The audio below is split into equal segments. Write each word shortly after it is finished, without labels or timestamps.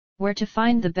Where to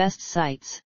find the best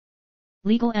sites.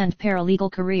 Legal and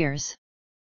paralegal careers.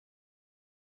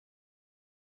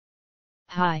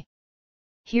 Hi.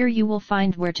 Here you will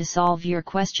find where to solve your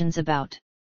questions about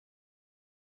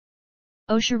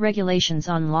OSHA regulations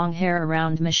on long hair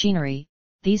around machinery.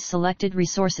 These selected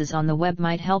resources on the web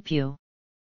might help you.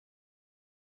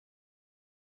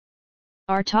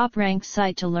 Our top-ranked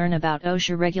site to learn about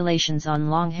OSHA regulations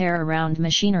on long hair around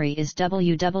machinery is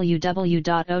www.osha.gov.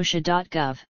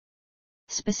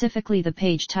 Specifically the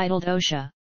page titled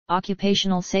OSHA,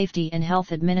 Occupational Safety and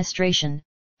Health Administration,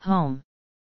 Home.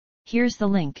 Here's the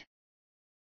link.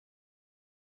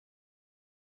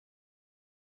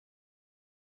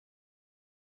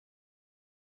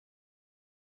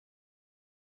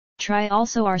 Try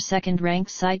also our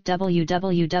second-ranked site www.osha.gov,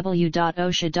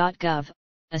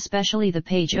 especially the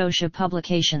page OSHA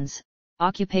Publications,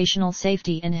 Occupational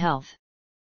Safety and Health.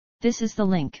 This is the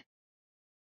link.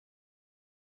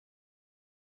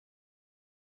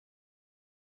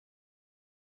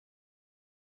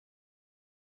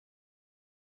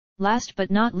 Last but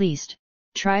not least,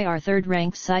 try our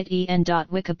third-ranked site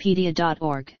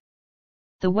en.wikipedia.org.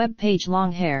 The web page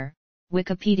Long Hair,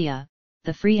 Wikipedia,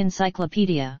 the free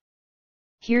encyclopedia.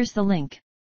 Here's the link.